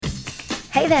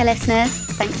Hey there, listeners.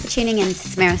 Thanks for tuning in to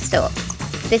Samira Stalks.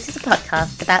 This is a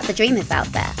podcast about the dreamers out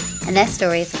there and their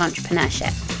stories of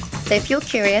entrepreneurship. So if you're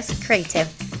curious, creative,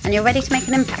 and you're ready to make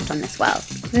an impact on this world,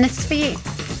 then this is for you.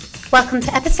 Welcome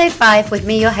to episode 5 with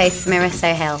me, your host, Samira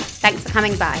Sohail. Thanks for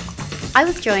coming by. I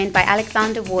was joined by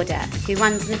Alexandra Warder, who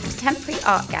runs a contemporary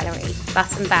art gallery,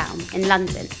 Bus and Baum, in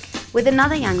London, with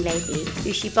another young lady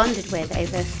who she bonded with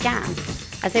over a scam,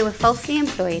 as they were falsely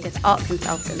employed as art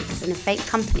consultants in a fake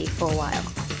company for a while.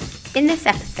 In this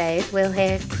episode, we'll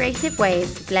hear creative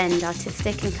ways to blend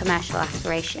artistic and commercial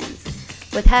aspirations,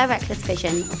 with her reckless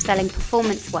vision of selling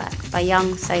performance work by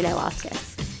young solo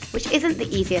artists, which isn't the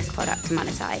easiest product to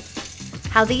monetize.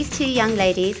 How these two young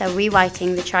ladies are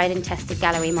rewriting the tried and tested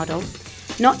gallery model,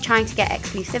 not trying to get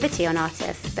exclusivity on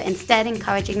artists, but instead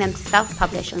encouraging them to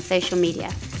self-publish on social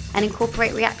media and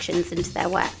incorporate reactions into their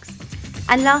works.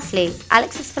 And lastly,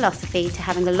 Alex's philosophy to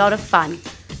having a lot of fun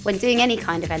when doing any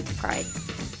kind of enterprise.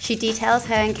 She details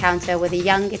her encounter with a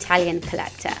young Italian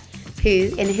collector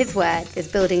who, in his words,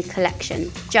 is building a collection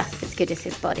just as good as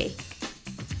his body.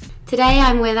 Today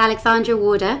I'm with Alexandra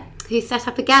Warder, who set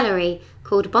up a gallery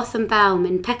called Bus and Baum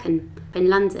in Peckham in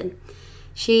London.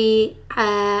 She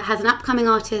has an upcoming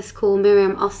artist called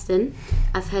Miriam Austin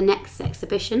as her next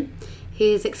exhibition,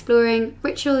 who's exploring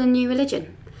ritual and new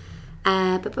religion.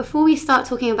 But before we start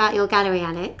talking about your gallery,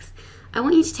 Alex, I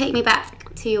want you to take me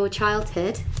back to your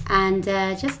childhood and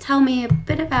just tell me a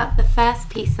bit about the first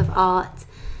piece of art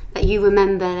that you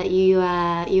remember that you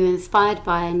were inspired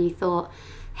by and you thought,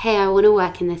 hey, I want to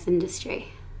work in this industry.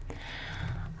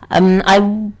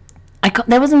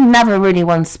 There was never really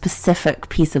one specific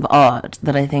piece of art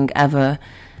that I think ever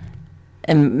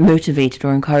motivated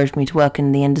or encouraged me to work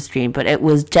in the industry, but it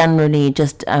was generally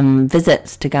just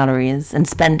visits to galleries and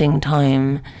spending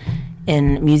time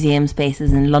in museum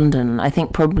spaces in London. I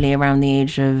think probably around the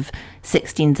age of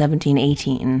 16, 17,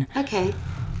 18. Okay.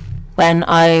 When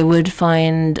I would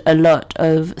find a lot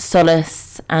of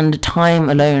solace and time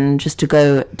alone just to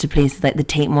go to places like the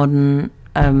Tate Modern,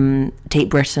 Tate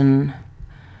Britain,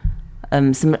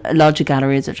 some larger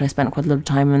galleries which I spent quite a lot of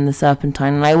time in, the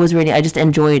Serpentine, and I just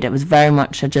enjoyed it. It was very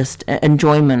much just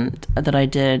enjoyment that I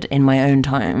did in my own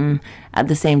time at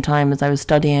the same time as I was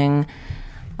studying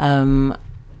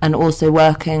and also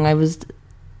working. I was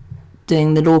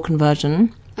doing the law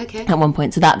conversion at one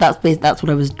point, so that's what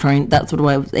I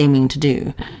was aiming to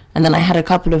do. And then I had a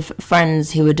couple of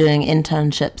friends who were doing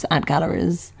internships at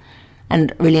galleries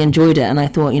and really enjoyed it, and I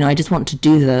thought, I just want to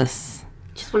do this.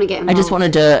 Just want to get involved. I just want to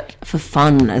do it for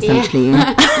fun, essentially,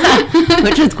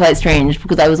 which was quite strange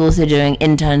because I was also doing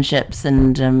internships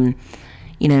and,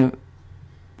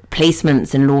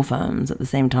 placements in law firms at the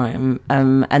same time.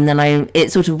 And then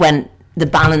the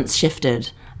balance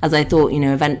shifted as I thought,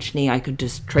 eventually I could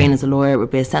just train as a lawyer. It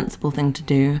would be a sensible thing to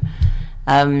do.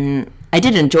 I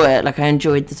did enjoy it. I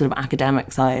enjoyed the sort of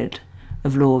academic side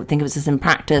of law. I think it was just in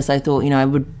practice. I thought, I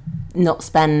would not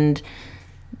spend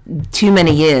too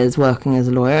many years working as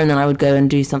a lawyer, and then I would go and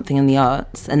do something in the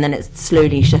arts, and then it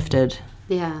slowly shifted.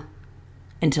 Yeah.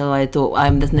 Until I thought,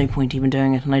 there's no point even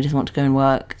doing it, and I just want to go and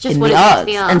work in the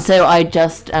arts. And so I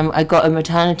just, I got a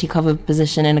maternity cover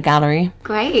position in a gallery.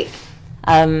 Great.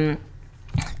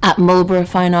 At Marlborough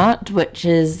Fine Art, which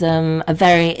is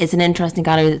it's an interesting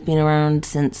gallery that's been around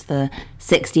since the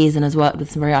 60s and has worked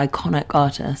with some very iconic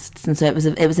artists. And so it was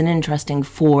an interesting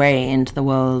foray into the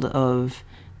world of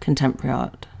contemporary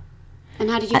art. And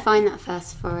how did you find that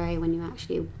first foray when you were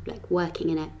actually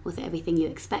working in it? Was it everything you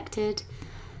expected?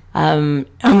 No.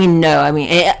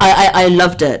 I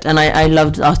loved it, and I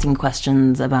loved asking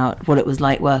questions about what it was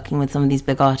like working with some of these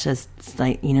big artists.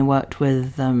 Worked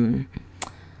with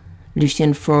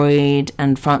Lucian Freud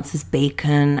and Francis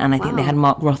Bacon, and I think they had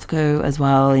Mark Rothko as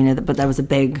well. But there was a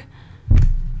big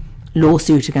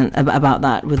lawsuit about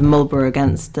that with Marlborough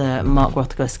against the Mark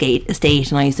Rothko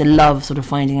estate, and I used to love sort of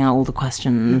finding out all the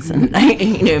questions and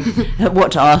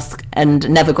what to ask, and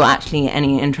never got actually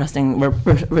any interesting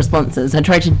responses. I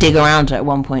tried to dig around it at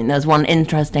one point. There's one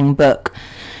interesting book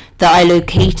that I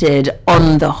located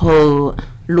on the whole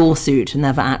lawsuit and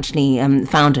never actually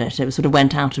found it. It sort of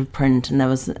went out of print, and there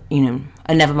was,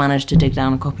 I never managed to dig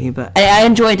down a copy, but I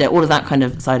enjoyed it, all of that kind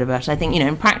of side of it. I think,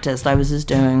 in practice, I was just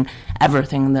doing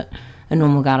everything that a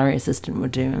normal gallery assistant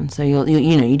would do, and so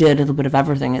you do a little bit of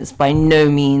everything. It's by no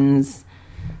means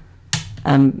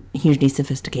hugely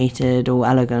sophisticated or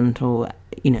elegant, or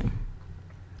you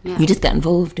just get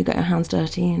involved, you get your hands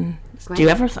dirty, and do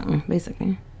everything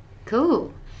basically.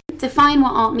 Cool. Define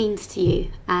what art means to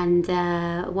you, and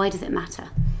why does it matter?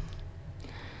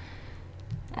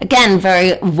 Again,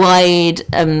 very wide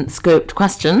scoped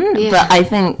question, but I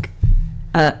think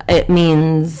it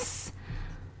means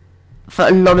for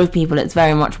a lot of people, it's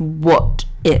very much what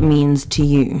it means to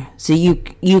you. So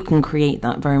you can create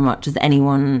that very much as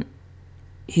anyone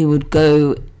who would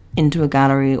go into a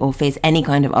gallery or face any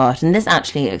kind of art. And this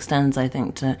actually extends, I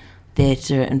think, to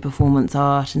theatre and performance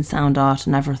art and sound art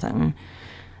and everything.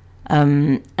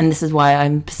 And this is why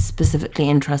I'm specifically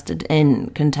interested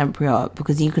in contemporary art,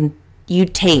 because you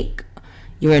take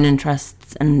your own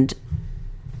interests and,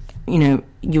 you know,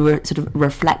 you sort of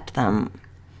reflect them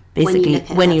basically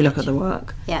when you look at the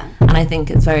work. Yeah. And I think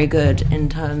it's very good in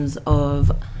terms of,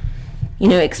 you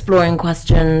know, exploring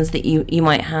questions that you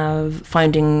might have,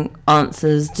 finding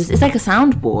answers. Just, it's like a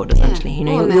soundboard, essentially. You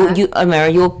know, a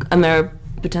mirror.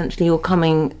 Potentially, you're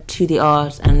coming to the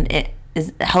art, and it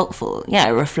is helpful. Yeah,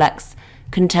 it reflects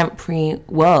contemporary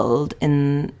world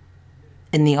in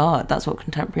the art. That's what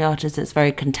contemporary art is. It's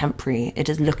very contemporary. It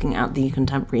is looking at the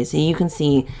contemporary, so you can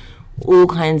see all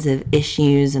kinds of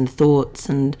issues and thoughts,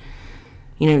 and,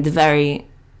 you know, the very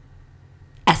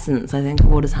essence, I think, of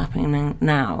what is happening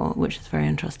now, which is very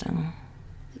interesting.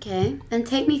 Okay, and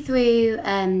take me through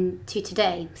to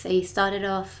today. So you started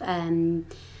off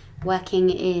working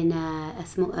in a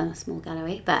small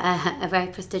gallery, but a very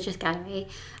prestigious gallery.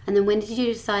 And then when did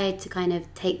you decide to kind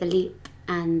of take the leap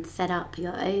and set up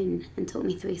your own? And talk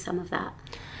me through some of that.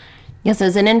 Yes, it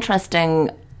was an interesting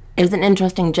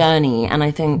journey, and I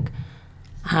think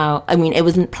it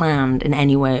wasn't planned in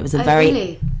any way. It was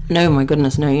Really? No, my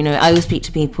goodness, no. You know, I always speak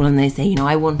to people and they say, you know,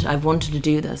 I've wanted to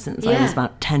do this since I was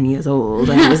about 10 years old.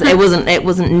 And it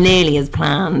wasn't nearly as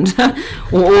planned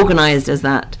or organised as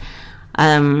that.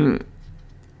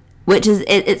 Which is,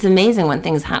 it's amazing when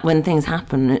things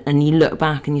happen and you look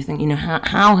back and you think, you know,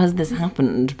 how has this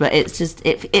happened? But it's just,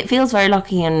 it feels very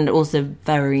lucky and also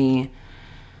very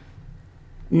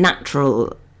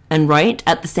natural and right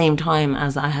at the same time,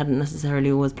 as I hadn't necessarily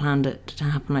always planned it to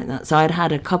happen like that. So I'd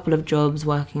had a couple of jobs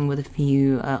working with a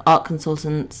few art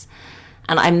consultants,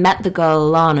 and I met the girl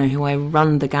Lana, who I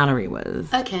run the gallery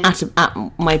with, at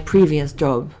my previous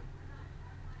job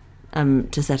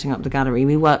to setting up the gallery.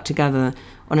 We worked together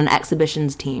on an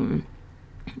exhibitions team,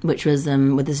 which was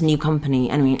with this new company.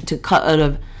 Anyway, to cut out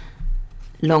of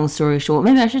long story short,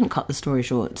 maybe I shouldn't cut the story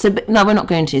short. No, we're not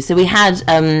going to. So we had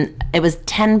it was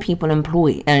 10 people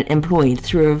employed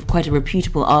through quite a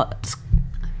reputable arts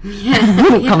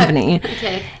company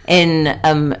in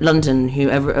London,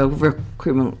 a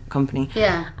recruitment company.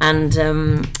 Yeah, and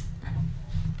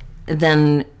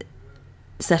then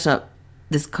set up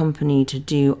this company to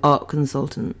do art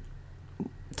consultant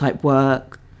type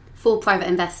work for private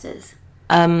investors.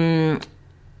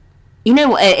 You know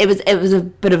what? It was a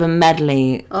bit of a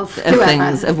medley of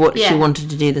things of what she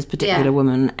wanted to do. This particular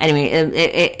woman. Anyway,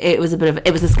 it was a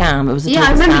scam. It was a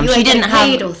total scam. She didn't have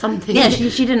paid or something. Yeah,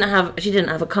 she didn't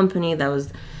have a company. There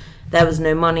was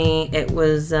no money. It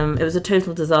was a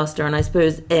total disaster. And I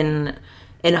suppose in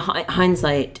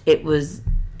hindsight, it was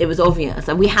obvious.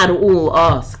 And we had all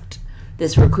asked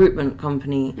this recruitment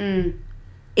company,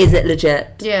 is it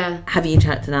legit? Yeah. Have you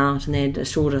checked it out? And they'd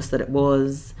assured us that it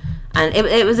was. And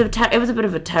it was a bit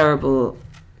of a terrible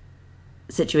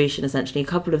situation, essentially. A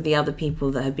couple of the other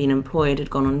people that had been employed had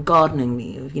gone on gardening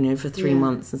leave, you know, for 3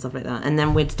 months and stuff like that. And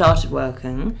then we'd started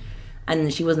working,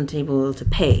 and she wasn't able to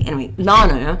pay. Anyway,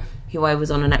 Lana, who I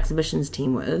was on an exhibitions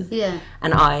team with,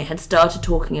 and I had started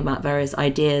talking about various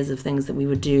ideas of things that we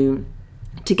would do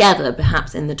together,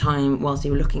 perhaps in the time whilst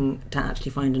we were looking to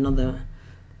actually find another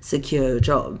secure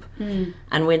job.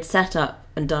 And we'd set up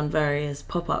and done various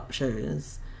pop-up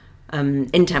shows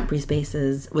in temporary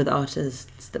spaces with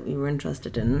artists that we were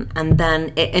interested in, and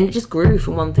then it just grew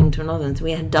from one thing to another. And so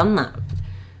we had done that,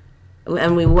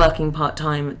 and we were working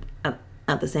part-time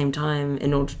at the same time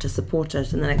in order to support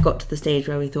it. And then it got to the stage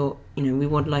where we thought, you know, we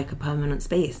would like a permanent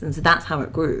space, and so that's how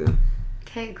it grew.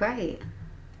 Okay, great.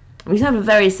 We have a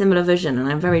very similar vision, and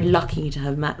I'm very lucky to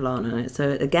have met Lana.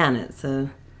 So again, it's a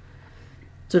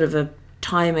sort of a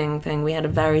timing thing. We had a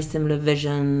very similar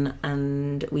vision,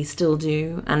 and we still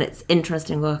do, and it's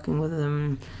interesting working with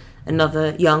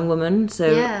another young woman.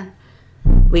 So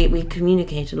we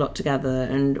communicate a lot together,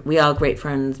 and we are great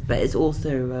friends, but it's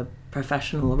also a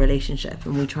professional relationship,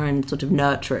 and we try and sort of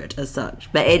nurture it as such.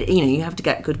 But you have to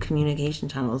get good communication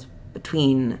channels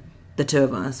between the two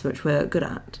of us, which we're good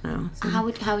at now. So. How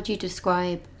would you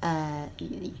describe, I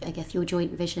guess, your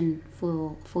joint vision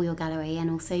for your gallery, and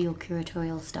also your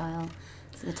curatorial style?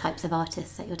 So the types of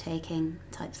artists that you're taking,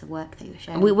 types of work that you're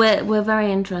showing. We're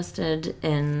very interested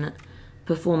in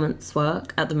performance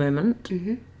work at the moment.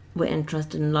 Mm-hmm. We're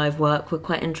interested in live work. We're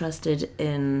quite interested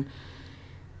in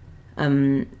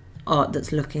art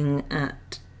that's looking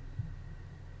at,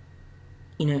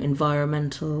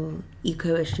 environmental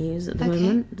eco issues at the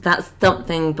moment. That's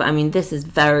something, but I mean, this is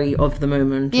very of the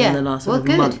moment in the last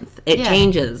month. It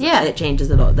changes. Yeah. It changes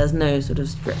a lot. There's no sort of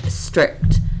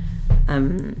strict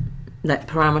like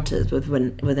parameters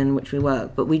within which we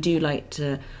work, but we do like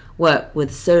to work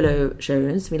with solo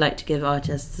shows. We like to give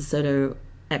artists a solo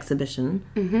exhibition.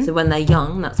 So when they're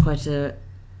young,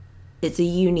 it's a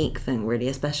unique thing, really,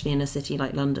 especially in a city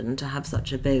like London, to have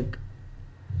such a big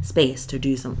space to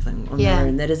do something on their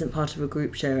own that isn't part of a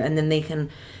group show. And then they can,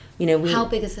 how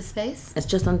big is the space? It's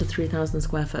just under 3,000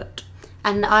 square foot.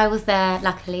 And I was there,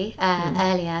 luckily,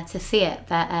 earlier to see it,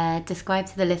 but describe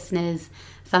to the listeners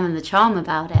some of the charm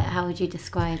about it. How would you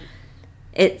describe?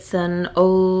 It's an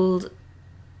old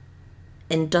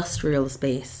industrial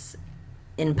space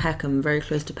in Peckham, very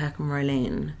close to Peckham Rye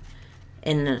Lane.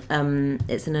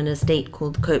 It's in an estate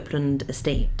called Copeland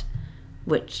Estate,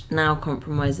 which now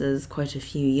compromises quite a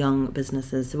few young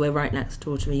businesses. So we're right next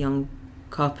door to a young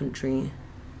carpentry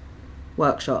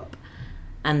workshop,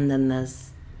 and then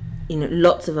there's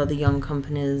lots of other young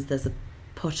companies. There's a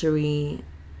pottery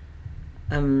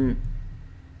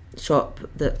shop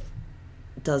that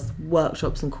does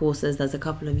workshops and courses. There's a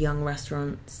couple of young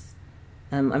restaurants.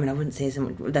 I wouldn't say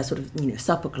they're sort of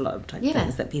supper club type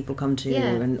things that people come to,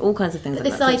 and all kinds of things but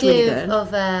like this that. This idea really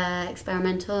of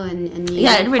experimental and new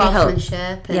it really helps.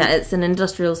 And it's an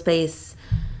industrial space,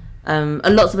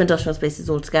 lots of industrial spaces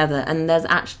all together, and there's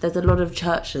a lot of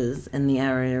churches in the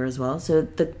area as well. So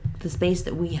the space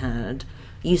that we had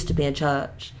used to be a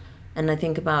church, and I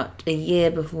think about a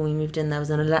year before we moved in, there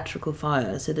was an electrical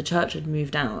fire, so the church had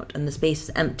moved out and the space was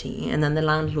empty, and then the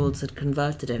landlords had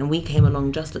converted it, and we came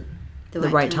along just at the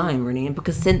right time, really. And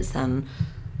because since then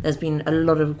there's been a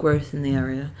lot of growth in the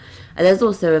area, and there's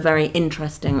also a very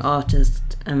interesting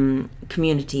artist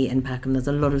community in Peckham. There's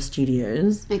a lot of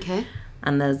studios,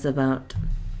 and there's about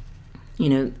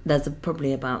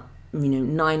probably about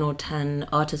 9 or 10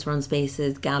 artist run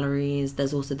spaces, galleries.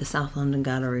 There's also the South London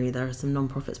Gallery. There are some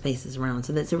non-profit spaces around,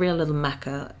 so it's a real little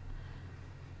mecca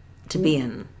to be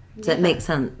in, so it makes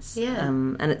sense.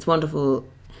 And it's wonderful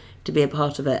to be a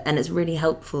part of it, and it's really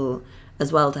helpful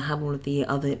as well to have all of the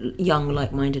other young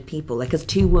like-minded people. Like, as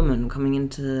two women coming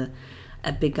into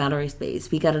a big gallery space,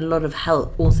 we get a lot of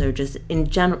help also just in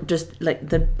general, just like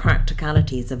the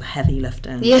practicalities of heavy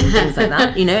lifting and things like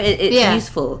that. It's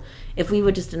useful. If we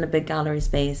were just in a big gallery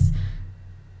space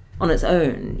on its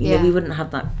own, we wouldn't have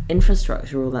that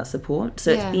infrastructure or that support.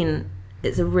 So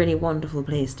it's a really wonderful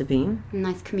place to be.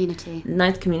 Nice community,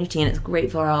 and it's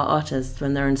great for our artists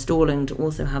when they're installing to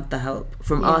also have the help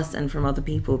from us and from other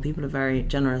people. People are very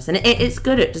generous, and it's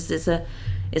good.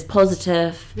 It's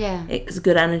positive. It's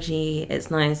good energy. It's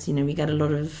nice. We get a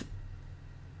lot of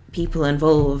people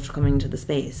involved coming to the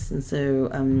space, and so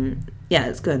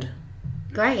it's good.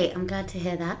 Great, I'm glad to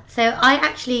hear that. So I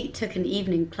actually took an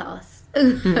evening class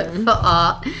for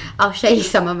art. I'll show you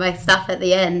some of my stuff at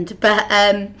the end, but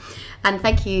and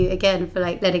thank you again for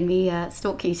letting me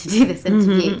stalk you to do this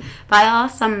interview. But I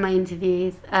asked some of my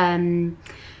interviews,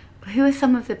 who are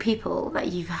some of the people that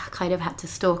you've kind of had to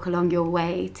stalk along your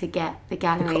way to get the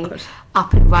gallery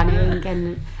up and running?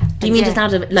 And do you mean just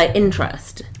out of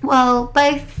interest? Well,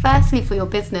 both. Firstly for your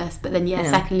business, but then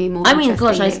secondly more. I mean,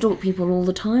 I stalk people all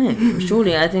the time.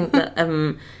 Surely, I think that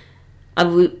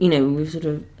we've sort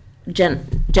of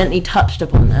gently touched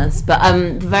upon this, but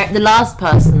the last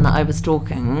person that I was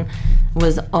stalking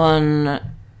was on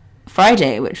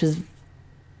Friday, which was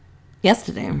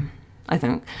yesterday, I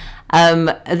think.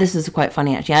 This is quite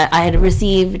funny, actually. I had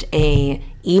received a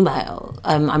email.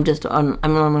 I'm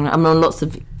on lots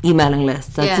of emailing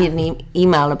lists. I'd seen an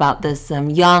email about this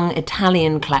young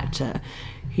Italian collector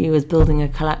who was building a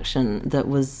collection that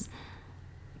was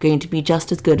going to be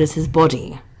just as good as his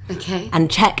body. And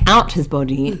check out his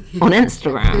body on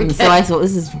Instagram. So I thought,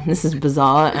 this is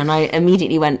bizarre, and I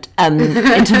immediately went into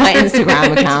my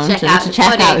Instagram account to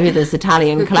check out who this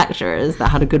Italian collector is that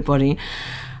had a good body.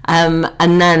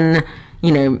 And then,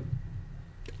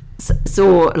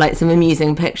 saw some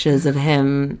amusing pictures of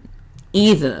him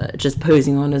either just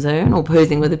posing on his own or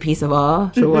posing with a piece of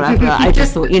art or whatever. I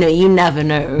just thought, you never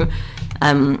know.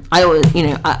 I always,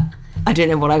 I don't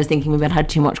know what I was thinking. Maybe I'd had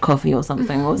too much coffee or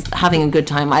something. I was having a good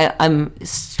time. I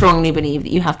strongly believe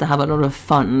that you have to have a lot of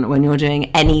fun when you're doing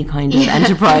any kind of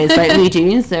enterprise like we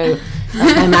do. So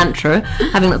that's my mantra,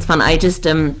 having lots of fun. I just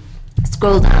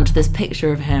scrolled down to this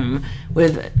picture of him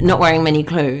with not wearing many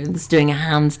clothes, doing a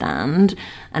handstand,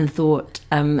 and thought,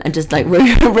 and just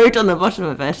wrote on the bottom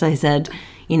of it, I said,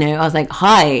 I was like,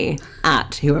 hi,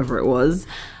 at whoever it was.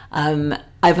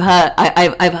 I've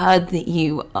heard that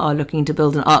you are looking to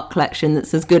build an art collection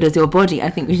that's as good as your body. I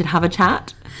think we should have a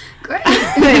chat. Great.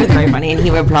 It was very funny, and he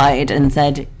replied and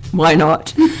said, "Why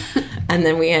not?" And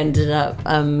then we ended up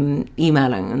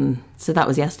emailing, and so that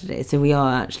was yesterday. So we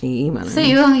are actually emailing. So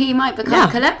he might become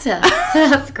a collector. So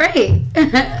that's great.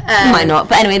 Might not,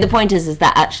 but anyway, the point is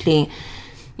that actually,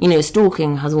 you know,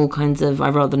 stalking has all kinds of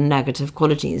rather negative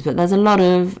qualities, but there's a lot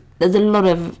of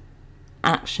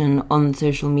action on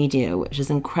social media which is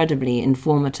incredibly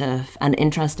informative and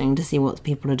interesting to see what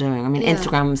people are doing. I mean,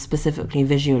 Instagram specifically,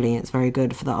 visually, it's very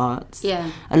good for the arts.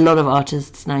 Yeah. A lot of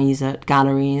artists now use it,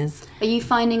 galleries. Are you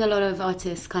finding a lot of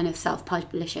artists kind of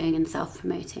self-publishing and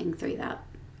self-promoting through that?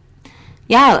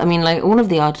 Yeah, I mean, like, all of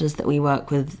the artists that we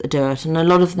work with do it, and a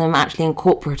lot of them actually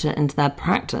incorporate it into their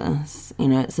practice. You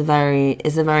know, it's a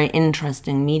very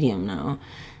interesting medium now.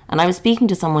 And I was speaking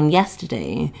to someone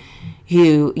yesterday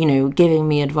who, you know, giving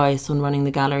me advice on running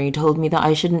the gallery, told me that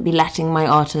I shouldn't be letting my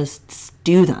artists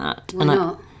do that. Why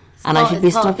not? I should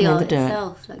be stopping them to do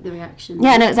itself, like the reaction.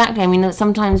 Yeah, no, exactly. I mean,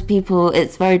 sometimes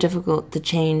it's very difficult to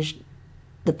change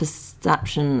the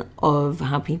perception of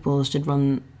how people should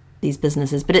run these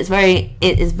businesses, but it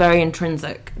is very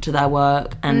intrinsic to their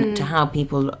work and to how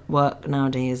people work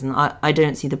nowadays, and I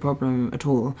don't see the problem at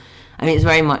all. I mean, it's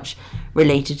very much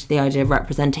related to the idea of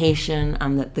representation,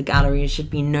 and that the galleries should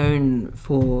be known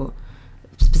for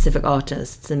specific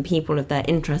artists, and people, if they're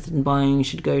interested in buying,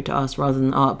 should go to us rather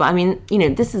than art. But I mean, you know,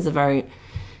 this is a very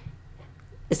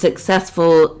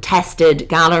successful, tested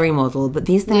gallery model, but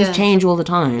these things change all the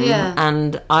time,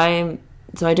 and I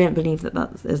don't believe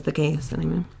that is the case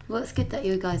anymore. Well, it's good that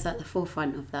you guys are at the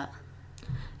forefront of that.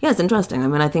 Yeah, it's interesting. I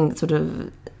mean, I think sort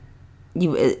of you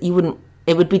wouldn't.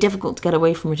 It would be difficult to get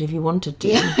away from it if you wanted to.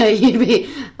 Yeah, you'd be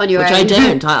on your own. Which I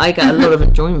don't. I get a lot of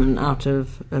enjoyment out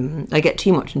of. I get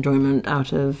too much enjoyment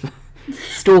out of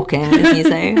stalking, as you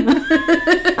say. I'm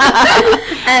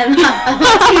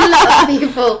asking a lot of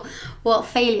people what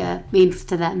failure means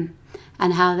to them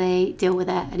and how they deal with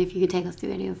it, and if you could take us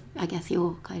through any of, I guess,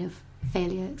 your kind of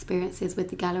failure experiences with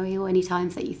the gallery, or any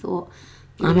times that you thought.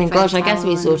 I mean, gosh, I guess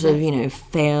we sort of, you know,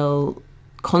 fail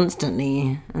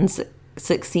constantly and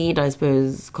succeed, I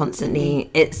suppose, constantly.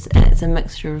 It's a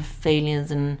mixture of failures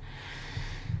and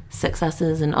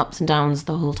successes and ups and downs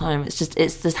the whole time. It's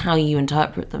just how you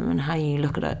interpret them and how you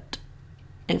look at it,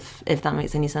 if that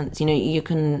makes any sense. You know, you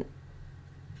can.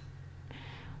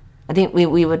 I think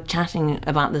we were chatting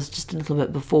about this just a little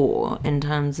bit before, in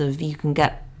terms of you can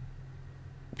get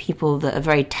people that are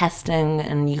very testing,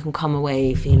 and you can come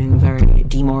away feeling very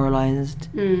demoralised,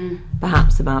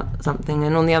 perhaps, about something.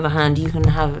 And on the other hand, you can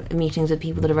have meetings with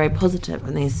people that are very positive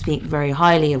and they speak very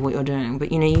highly of what you're doing.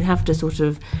 But, you know, you have to sort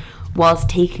of, whilst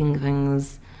taking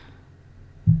things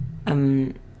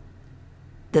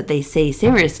that they say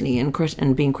seriously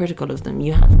and being critical of them,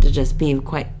 you have to just be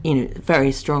quite, you know,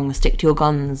 very strong, stick to your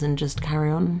guns and just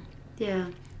carry on. Yeah.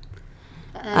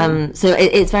 So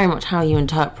it's very much how you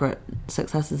interpret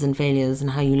successes and failures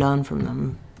and how you learn from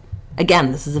them.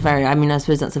 Again, this is I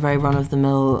suppose that's a very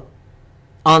run-of-the-mill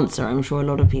answer. I'm sure a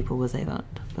lot of people will say that.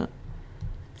 But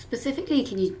specifically,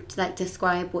 can you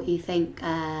describe what you think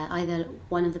either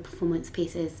one of the performance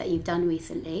pieces that you've done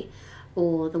recently,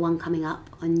 or the one coming up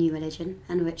on New Religion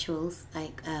and Rituals?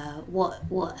 What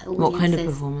kind of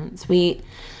performance?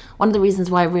 One of the reasons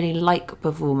why I really like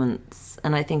performance,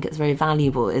 and I think it's very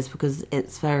valuable, is because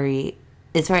it's very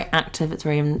active, it's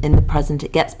very in the present,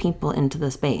 it gets people into the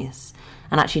space.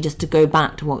 And actually, just to go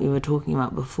back to what we were talking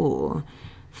about before,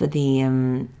 for the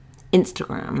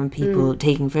Instagram and people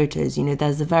taking photos, you know,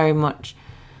 there's a very much,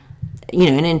 you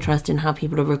know, an interest in how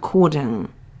people are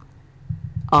recording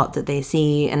art that they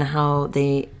see and how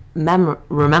they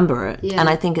remember it. And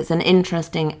I think it's an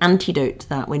interesting antidote to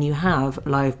that, when you have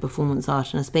live performance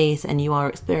art in a space and you are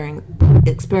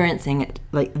experiencing it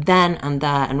like then and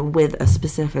there and with a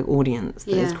specific audience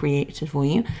that is created for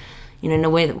you, you know, in a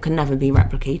way that can never be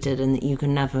replicated and that you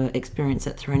can never experience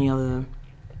it through any other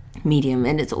medium.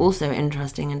 And it's also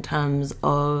interesting in terms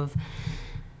of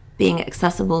being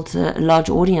accessible to large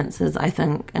audiences, I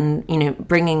think, and, you know,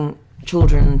 bringing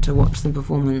children to watch the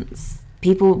performance.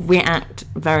 People react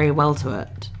very well to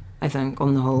it, I think,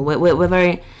 on the whole. We're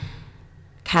very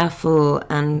careful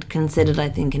and considered, I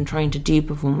think, in trying to do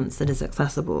performance that is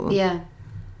accessible. Yeah.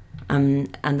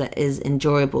 And that is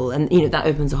enjoyable. And, you know, that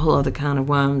opens a whole other can of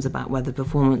worms about whether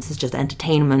performance is just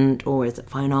entertainment or is it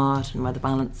fine art, and where the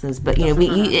balance is. But, you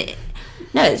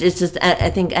know, it's just, I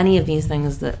think any of these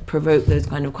things that provoke those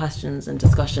kind of questions and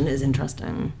discussion is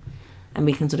interesting. And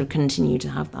we can sort of continue to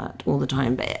have that all the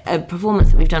time. But a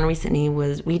performance that we've done recently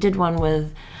we did one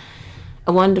with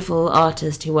a wonderful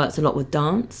artist who works a lot with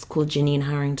dance called Janine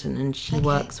Harrington, and she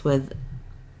works with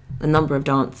a number of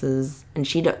dancers, and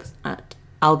she looks at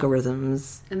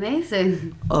algorithms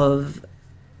Amazing. of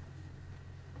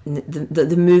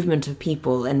the movement of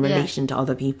people in relation to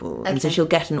other people. Okay. And so she'll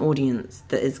get an audience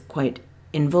that is quite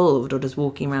involved or just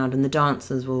walking around, and the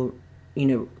dancers will, you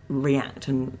know, react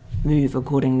and move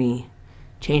accordingly,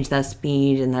 change their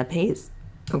speed and their pace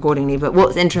accordingly. But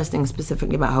what's interesting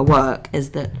specifically about her work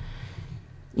is that,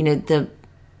 you know,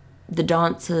 the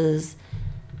dancers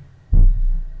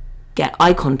get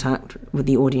eye contact with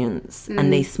the audience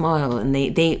and they smile and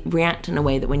they react in a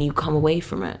way that when you come away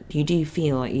from it, you do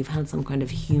feel like you've had some kind of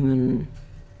human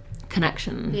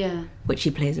connection, which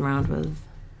she plays around with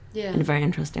in a very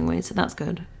interesting way. So that's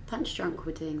good. Punch Drunk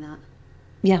were doing that.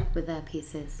 Yeah. With their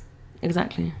pieces.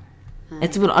 Exactly.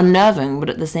 It's a bit unnerving, but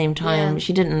at the same time,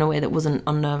 she did it in a way that wasn't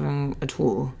unnerving at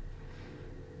all.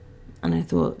 And I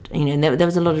thought, you know, there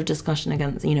was a lot of discussion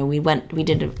against, you know, we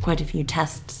did quite a few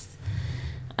tests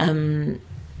in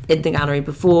the gallery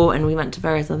before, and we went to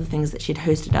various other things that she'd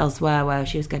hosted elsewhere where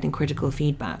she was getting critical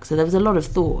feedback. So there was a lot of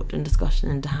thought and discussion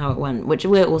into how it went, which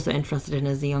we're also interested in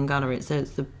as a young gallery. So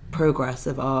it's the progress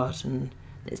of art and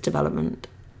its development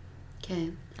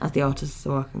as the artists are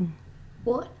working.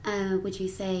 What would you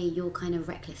say your kind of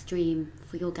reckless dream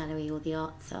for your gallery or the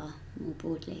arts are, more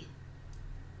broadly?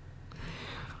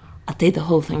 I'd say the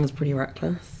whole thing is pretty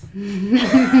reckless.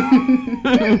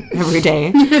 Every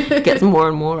day gets more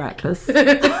and more reckless.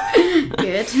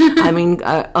 Good. I mean,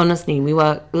 honestly, a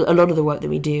lot of the work that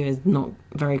we do is not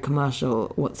very commercial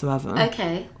whatsoever.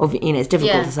 Okay. You know, it's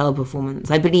difficult to sell a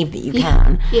performance. I believe that you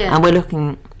can. And we're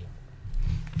looking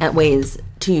at ways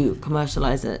to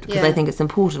commercialise it, because I think it's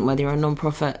important, whether you're a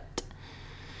non-profit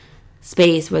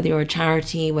space, whether you're a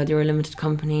charity, whether you're a limited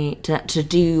company, to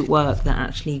do work that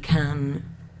actually can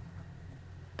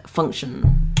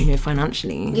function, you know,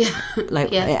 financially. It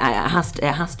has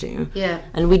to.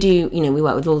 And we do, you know, we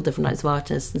work with all different types of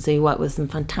artists, and so we work with some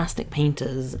fantastic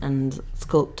painters and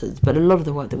sculptors, but a lot of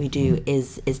the work that we do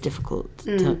is difficult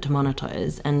to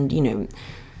monetize, and, you know,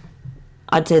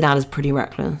 I'd say that is pretty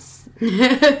reckless.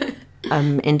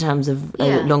 In terms of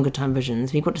longer term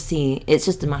visions, we've got to see, it's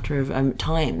just a matter of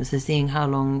time, so seeing how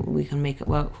long we can make it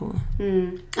work for.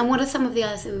 And what are some of the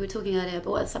others, we were talking earlier, but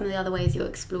what are some of the other ways you're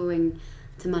exploring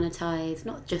to monetize,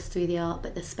 not just through the art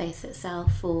but the space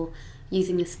itself, or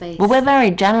using the space? Well, we're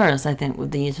very generous, I think,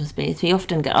 with the use of space. We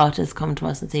often get artists come to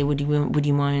us and say, would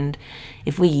you mind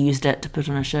if we used it to put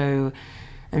on a show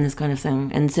and this kind of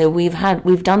thing. And so we've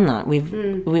done that. We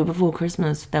before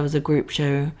Christmas there was a group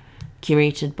show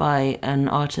curated by an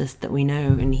artist that we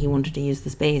know, and he wanted to use the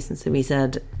space, and so we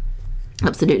said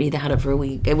absolutely. They had it for a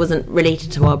week. It wasn't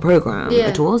related to our program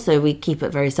at all, so we keep it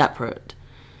very separate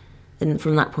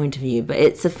from that point of view. But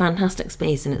it's a fantastic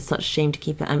space, and it's such a shame to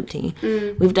keep it empty.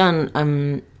 We've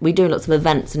done we do lots of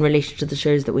events in relation to the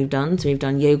shows that we've done. So we've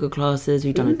done yoga classes,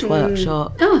 we've done a twerk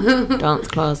shop, dance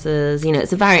classes. You know,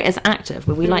 it's active,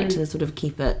 but we like to sort of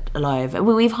keep it alive.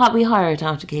 We hire it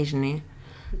out occasionally.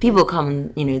 People come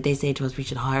and, you know, they say to us we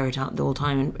should hire it out the whole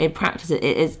time, and in practice it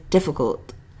is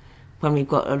difficult when we've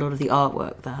got a lot of the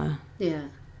artwork there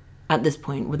at this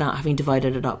point without having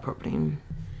divided it up properly.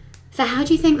 So how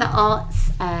do you think the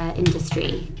arts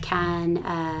industry can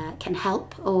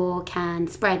help or can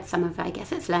spread some of, I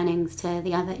guess, its learnings to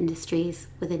the other industries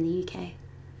within the UK?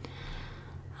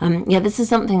 This is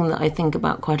something that I think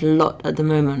about quite a lot at the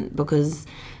moment, because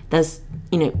there's,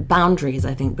 you know, boundaries,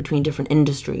 I think, between different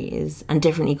industries and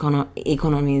different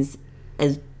economies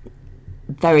is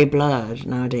very blurred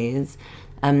nowadays.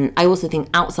 I also think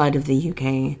outside of the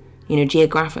UK, you know,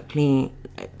 geographically,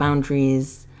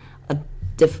 boundaries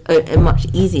are much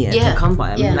easier to come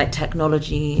by. I mean, like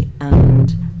technology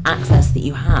and access that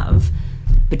you have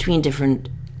between different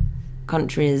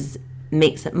countries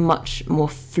makes it much more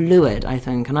fluid, I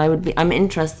think. And I'm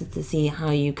interested to see how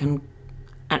you can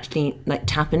actually like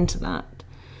tap into that.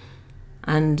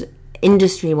 And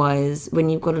industry-wise, when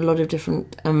you've got a lot of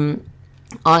different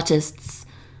artists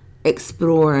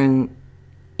exploring,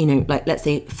 you know, like let's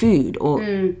say food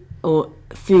or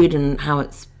food and how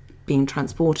it's being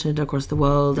transported across the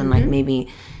world, and like maybe,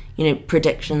 you know,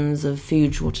 predictions of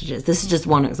food shortages. This is just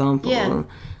one example.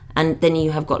 And then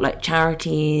you have got like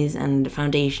charities and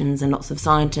foundations and lots of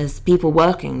scientists, people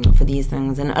working for these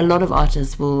things, and a lot of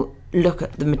artists will look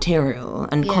at the material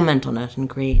and comment on it and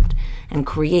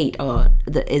create art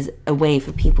that is a way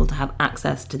for people to have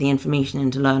access to the information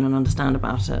and to learn and understand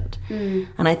about it.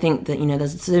 And I think that, you know,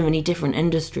 there's so many different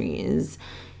industries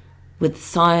with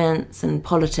science and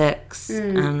politics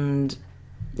and,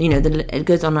 you know, it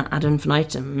goes on ad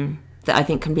infinitum, that I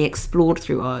think can be explored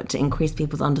through art to increase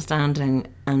people's understanding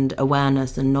and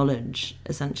awareness and knowledge,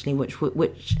 essentially,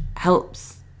 which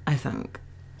helps, I think.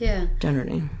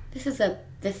 Generally. This is a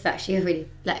this is actually a really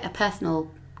like a personal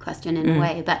question in a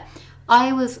way, but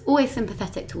I was always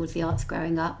sympathetic towards the arts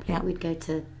growing up. Yeah. We'd go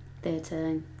to theatre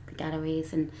and the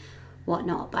galleries and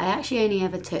whatnot, but I actually only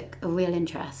ever took a real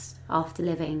interest after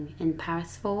living in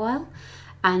Paris for a while.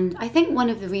 And I think one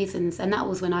of the reasons, and that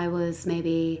was when I was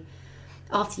maybe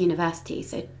after university,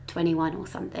 so 21 or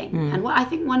something. And I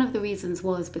think one of the reasons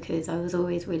was because I was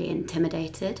always really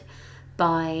intimidated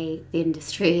by the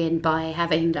industry and by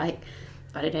having like,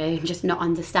 I don't know, just not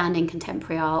understanding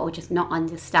contemporary art or just not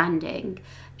understanding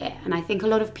it. And I think a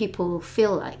lot of people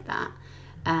feel like that,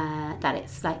 that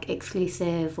it's like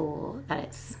exclusive or that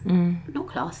it's not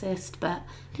classist, but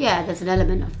yeah, there's an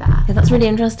element of that. Yeah, that's really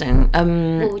interesting.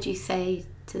 What would you say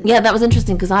to... Yeah, that was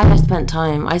interesting because I spent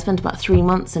about 3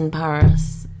 months in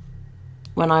Paris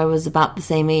when I was about the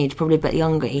same age, probably a bit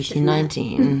younger, 18,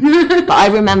 19. But I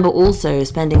remember also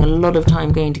spending a lot of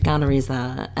time going to galleries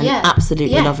there and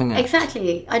absolutely loving it.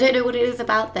 Exactly. I don't know what it is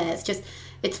about there. It's just,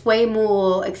 it's way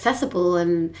more accessible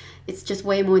and it's just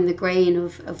way more in the grain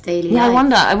of daily life. I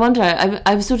wonder.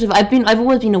 I've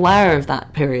always been aware of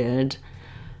that period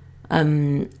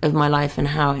of my life and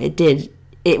how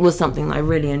it was something that I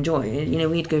really enjoyed. You know,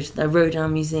 we'd go to the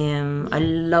Rodin Museum. I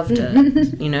loved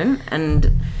it, you know, and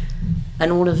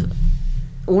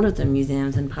all of the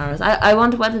museums in Paris. I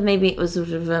wonder whether maybe it was sort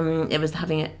of it was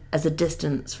having it as a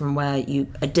distance from where you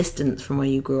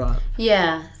grew up.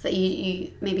 Yeah, so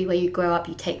you maybe where you grow up,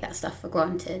 you take that stuff for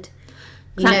granted.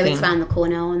 You Exactly. know it's around the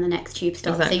corner on the next tube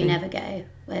stop, Exactly. so you never go.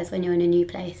 Whereas when you're in a new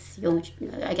place,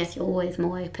 I guess you're always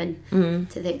more open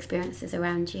to the experiences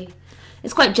around you.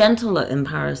 It's quite gentle in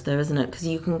Paris, though, isn't it? Because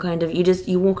you can kind of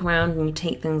you walk around and you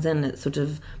take things in. It's sort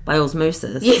of by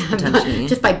osmosis, potentially.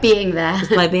 Just by being there.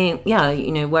 Just by being,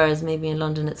 you know. Whereas maybe in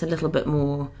London, it's a little bit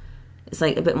more. It's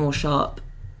like a bit more sharp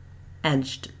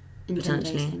edged,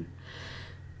 potentially.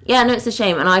 Yeah, no, it's a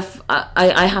shame, and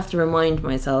I have to remind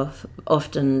myself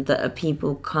often that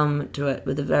people come to it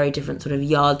with a very different sort of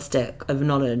yardstick of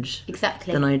knowledge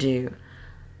than I do,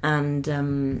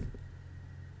 and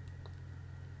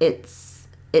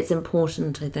it's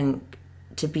important, I think,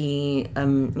 to be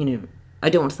you know, I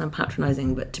don't want to sound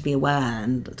patronising, but to be aware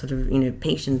and sort of, you know,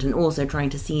 patient, and also trying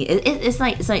to see it's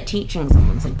like teaching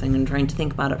someone something and trying to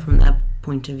think about it from their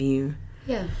point of view,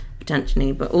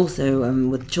 potentially, but also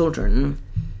with children.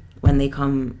 When they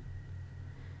come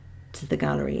to the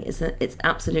gallery,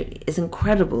 it's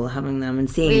incredible having them and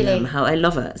seeing them. How I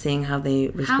love it, seeing how they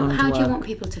respond. How do you want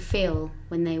people to feel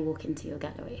when they walk into your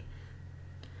gallery?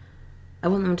 I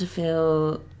want them to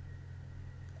feel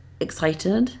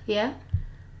excited,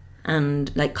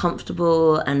 and like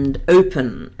comfortable and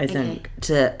open. I think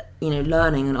to, you know,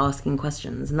 learning and asking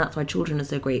questions, and that's why children are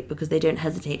so great, because they don't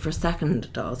hesitate for a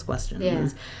second to ask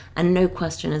questions, and no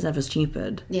question is ever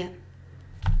stupid.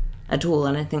 At all.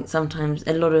 And I think sometimes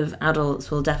a lot of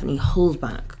adults will definitely hold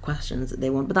back questions that they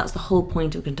want, but that's the whole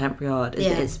point of contemporary art, is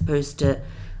that it's supposed to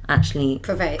actually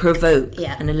provoke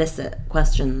and elicit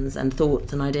questions and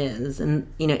thoughts and ideas, and,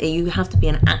 you know, you have to be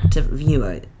an active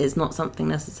viewer. It's not something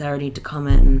necessarily to come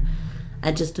in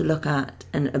and just to look at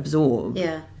and absorb.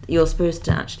 You're supposed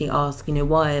to actually ask, you know,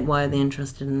 why are they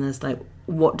interested in this, like,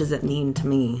 what does it mean to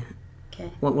me,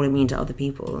 what will it mean to other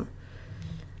people?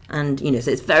 And, you know,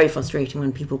 so it's very frustrating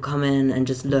when people come in and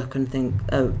just look and think,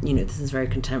 oh, you know, this is very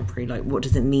contemporary. Like, what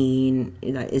does it mean?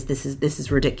 Like, this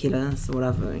is ridiculous or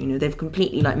whatever. You know, they've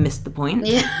completely like missed the point.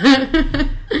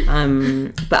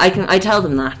 But I tell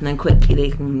them that, and then quickly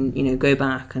they can, you know, go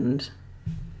back and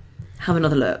have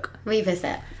another look,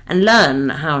 revisit, and learn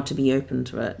how to be open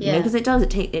to it. You know, because it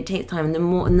takes time, and the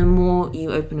more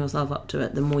you open yourself up to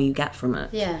it, the more you get from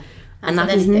it. And that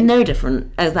is no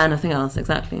different as anything else.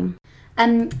 Exactly.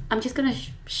 I'm just going to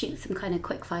shoot some kind of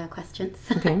quick fire questions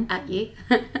at you.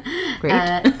 Great.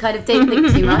 Kind of don't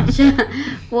think too much.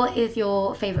 What is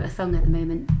your favourite song at the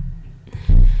moment?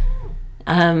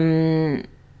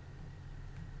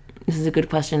 This is a good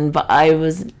question, but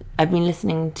I've been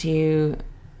listening to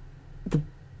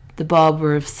the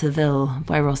Barber of Seville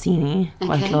by Rossini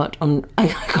quite a lot. I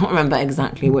can't remember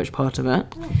exactly which part of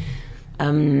it,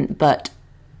 but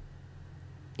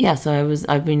yeah. So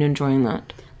I've been enjoying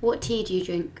that. What tea do you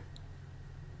drink?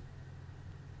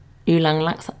 Oolong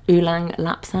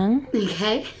Lapsang.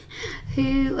 Okay.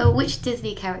 Which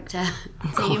Disney character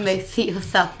do you most see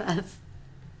yourself as?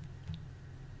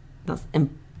 That's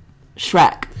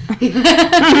Shrek.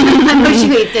 I'm not sure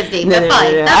he's Disney, but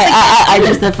fine. No. I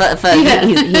just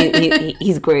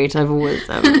he's great. I've always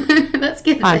that's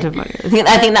good. I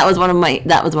think that was one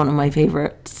of my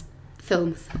favourite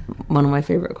films. One of my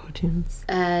favourite cartoons.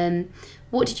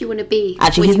 What did you want to be?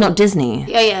 Actually, he's not Disney.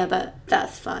 Yeah, but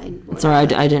that's fine. Sorry,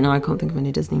 I don't know. I can't think of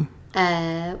any Disney.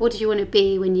 What did you want to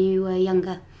be when you were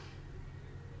younger?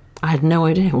 I had no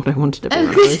idea what I wanted to be when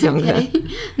I was younger. Okay.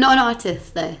 Not an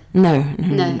artist, though? No.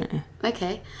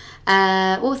 Okay.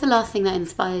 What was the last thing that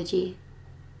inspired you?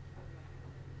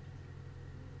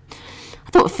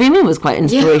 I thought Fumi was quite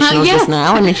inspirational just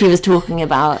now, and she was talking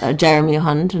about Jeremy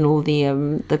Hunt and all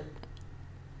the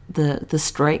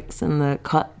strikes and the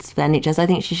cuts for NHS. I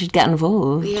think she should get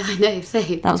involved. Yeah, I know.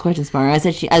 Same. That was quite inspiring. I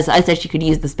said she could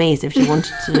use the space if she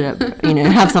wanted to,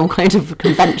 have some kind of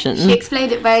convention. She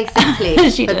explained it very simply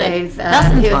for those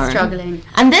who are struggling.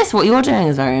 And what you're doing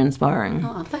is very inspiring.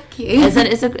 Oh, thank you.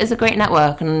 It's a great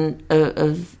network and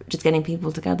of just getting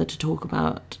people together to talk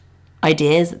about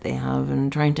ideas that they have and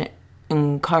trying to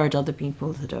encourage other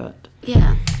people to do it.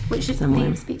 Yeah, which is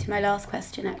me speak to my last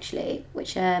question actually,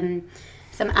 which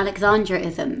some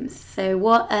Alexandra-isms. So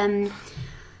what I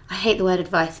hate the word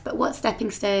advice, but what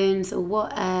stepping stones or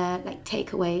what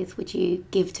takeaways would you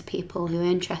give to people who are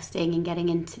interested in getting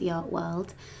into the art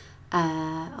world,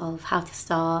 of how to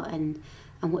start and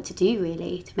what to do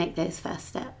really to make those first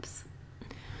steps?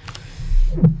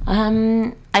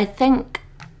 I think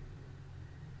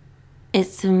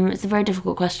it's a very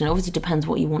difficult question. It obviously depends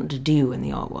what you want to do in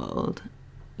the art world.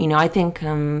 I think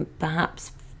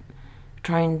perhaps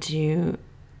trying to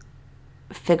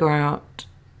figure out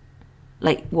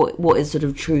what is sort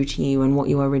of true to you and what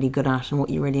you are really good at and what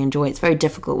you really enjoy. It's very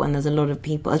difficult when there's a lot of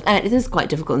people, and it is quite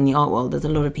difficult in the art world. There's a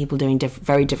lot of people doing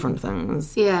very different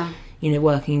things. Yeah.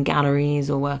 Working in galleries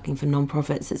or working for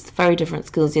non-profits. It's very different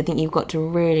skills. I think you've got to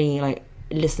really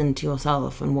listen to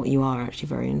yourself and what you are actually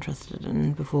very interested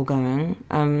in before going.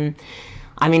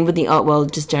 With the art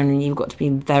world, just generally, you've got to be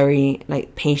very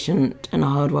patient and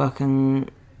hardworking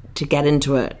to get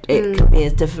into it. It can be a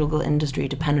difficult industry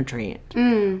to penetrate.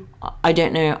 I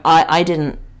don't know.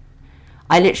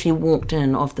 I literally walked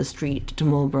in off the street to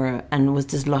Marlborough and was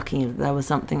just lucky that there was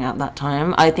something at that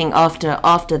time. I think after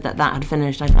that had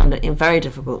finished, I found it very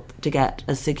difficult to get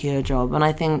a secure job, and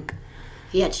I think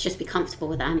you had to just be comfortable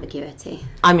with the ambiguity.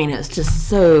 It's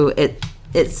just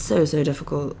it's so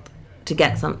difficult to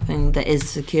get something that is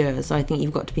secure. So I think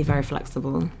you've got to be very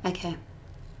flexible. Okay.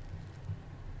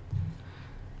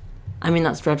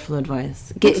 That's dreadful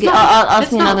advice.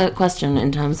 Ask me another question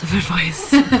in terms of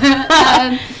advice.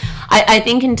 I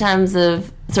think in terms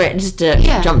of... Sorry, just to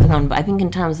jump on, but I think in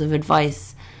terms of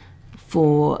advice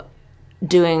for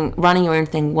running your own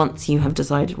thing once you have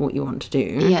decided what you want to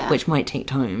do, which might take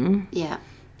time. Yeah.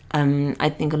 I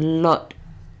think a lot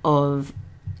of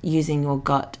using your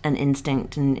gut and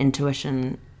instinct and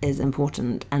intuition is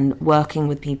important, and working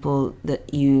with people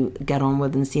that you get on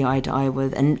with and see eye to eye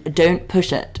with, and don't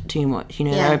push it too much.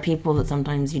 There are people that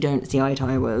sometimes you don't see eye to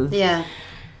eye with,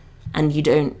 and you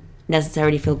don't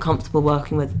necessarily feel comfortable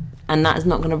working with, and that is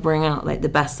not going to bring out the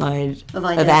best side of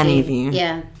any of you,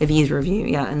 of either of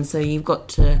you, and so you've got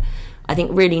to, I think,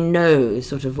 really know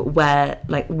sort of where,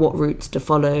 what routes to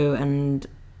follow and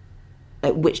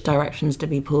which directions to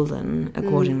be pulled in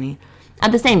accordingly.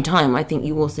 At the same time, I think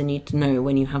you also need to know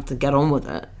when you have to get on with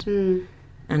it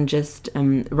and just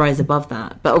rise above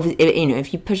that. But obviously,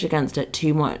 if you push against it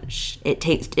too much, it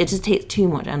just takes too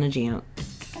much energy out.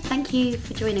 Thank you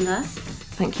for joining us.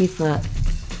 Thank you for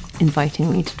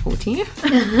inviting me to talk to you.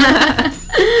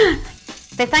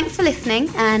 So thanks for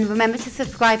listening, and remember to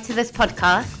subscribe to this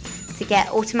podcast to get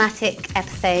automatic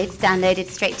episodes downloaded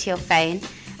straight to your phone.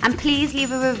 And please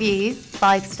leave a review,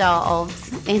 5-star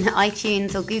ovs, in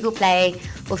iTunes or Google Play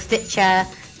or Stitcher.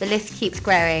 The list keeps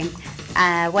growing,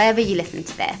 wherever you listen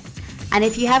to this. And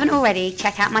if you haven't already,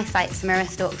 check out my site,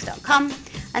 samirastalks.com,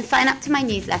 and sign up to my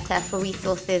newsletter for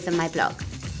resources and my blog.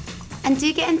 And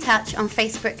do get in touch on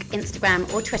Facebook,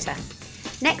 Instagram or Twitter.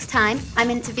 Next time,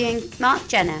 I'm interviewing Mark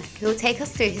Jenner, who will take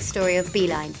us through his story of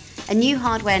Beeline, a new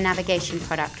hardware navigation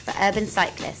product for urban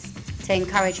cyclists to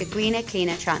encourage a greener,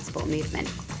 cleaner transport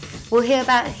movement. We'll hear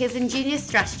about his ingenious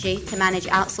strategy to manage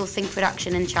outsourcing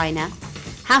production in China,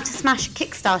 how to smash a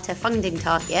Kickstarter funding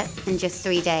target in just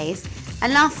 3 days,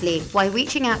 and lastly, why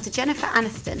reaching out to Jennifer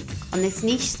Aniston on this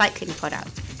niche cycling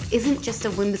product isn't just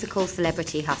a whimsical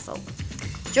celebrity hustle.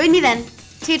 Join me then.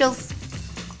 Toodles!